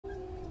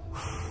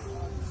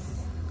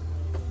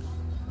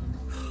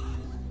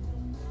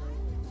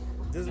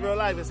This is real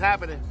life. It's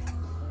happening.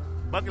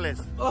 Bucket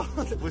list. Oh.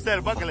 We said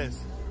a bucket list.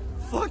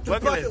 Fuck the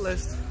bucket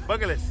list.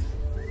 Bucket list.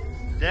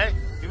 Jay,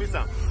 give me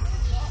some.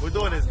 We're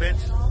doing this, bitch.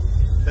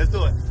 Let's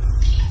do it.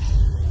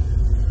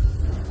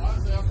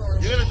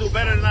 You're gonna do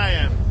better than I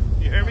am.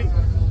 You hear me?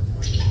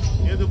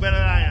 You're gonna do better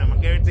than I am. I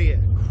guarantee it.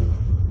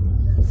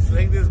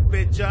 Sling this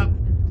bitch up.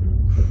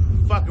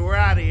 Fuck it, we're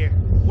out of here.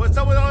 What's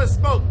up with all this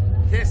smoke?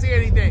 Can't see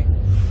anything.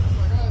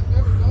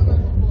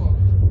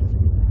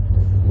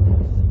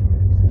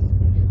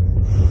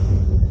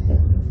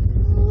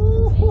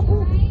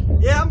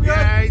 Yeah, I'm good.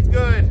 Yeah, he's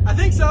good. I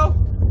think so.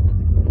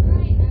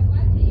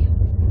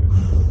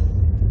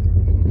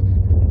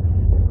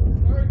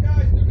 Alright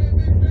guys, do me a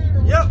big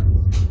favor. Yep.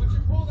 Would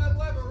you pull that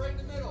lever right in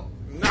the middle?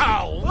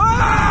 No.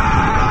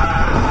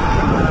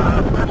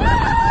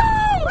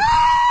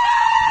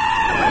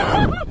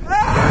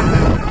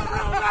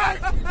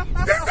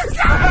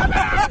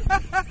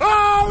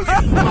 Oh,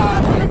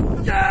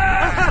 fucking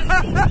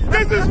yeah!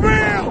 This is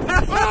real!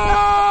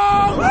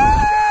 Oh,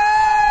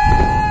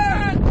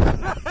 shit!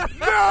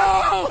 No!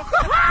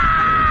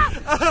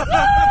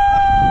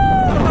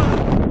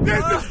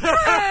 This is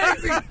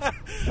crazy!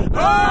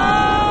 Oh!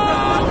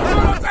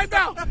 Upside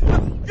down!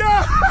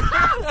 Yeah!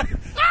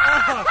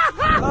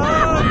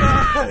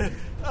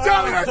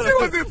 Tell me that shit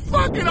wasn't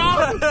fucking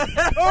awesome!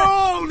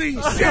 Holy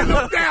shit!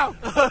 Look down!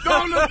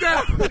 Don't look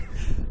down!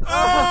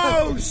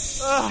 Oh,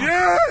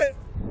 shit!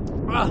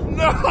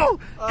 No!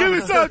 Give me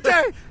some,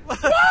 Jay!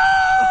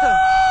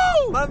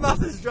 Woo! My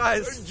mouth is dry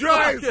as fuck.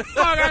 Dry as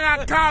fuck. I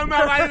got cotton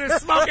mouth. I didn't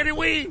smoke any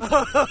weed.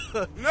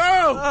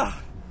 No!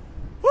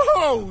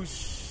 Oh,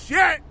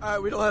 shit!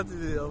 Alright, we don't have to do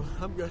the deal.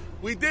 I'm good.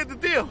 We did the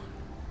deal.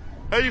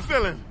 How you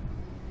feeling?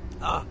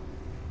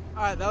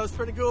 Alright, that was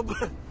pretty cool,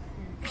 but...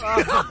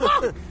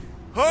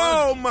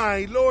 Oh,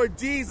 my Lord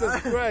Jesus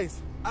Christ.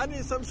 I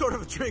need some sort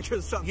of a drink or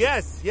something.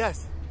 Yes,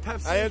 yes.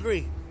 Pepsi. I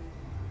agree.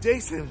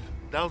 Jason,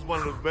 that was one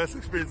of the best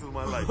experiences of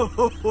my life.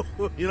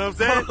 You know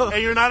what I'm saying?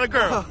 And you're not a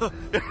girl.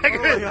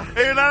 And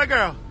you're not a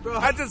girl. Bro.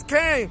 I just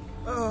came.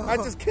 I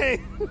just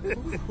came.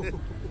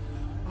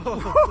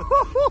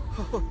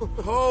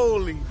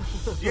 Holy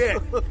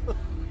shit.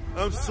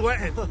 I'm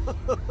sweating.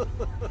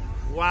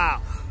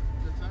 Wow.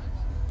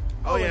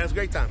 Oh yeah, it's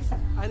great times.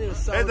 I need a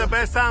soda. It's the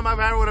best time I've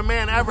had with a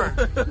man ever.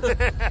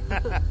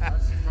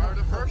 That's probably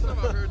the first time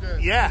I've heard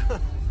that. Yeah.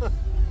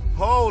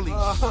 Holy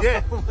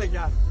shit. Oh my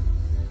god.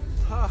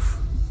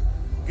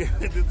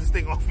 Get this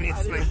thing off me.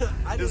 It's like,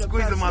 it's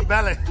squeezing my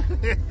belly.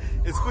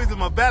 It's squeezing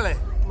my belly.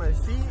 My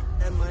feet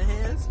and my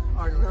hands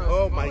are numb.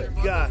 Oh my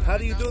god. How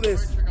do you do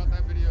this? Check out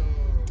that video.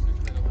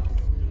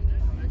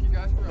 Thank you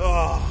guys for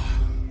Oh.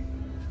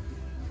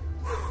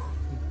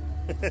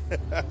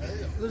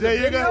 There's There a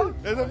you video? go.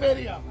 There's a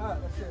video.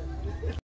 Alright, that's it.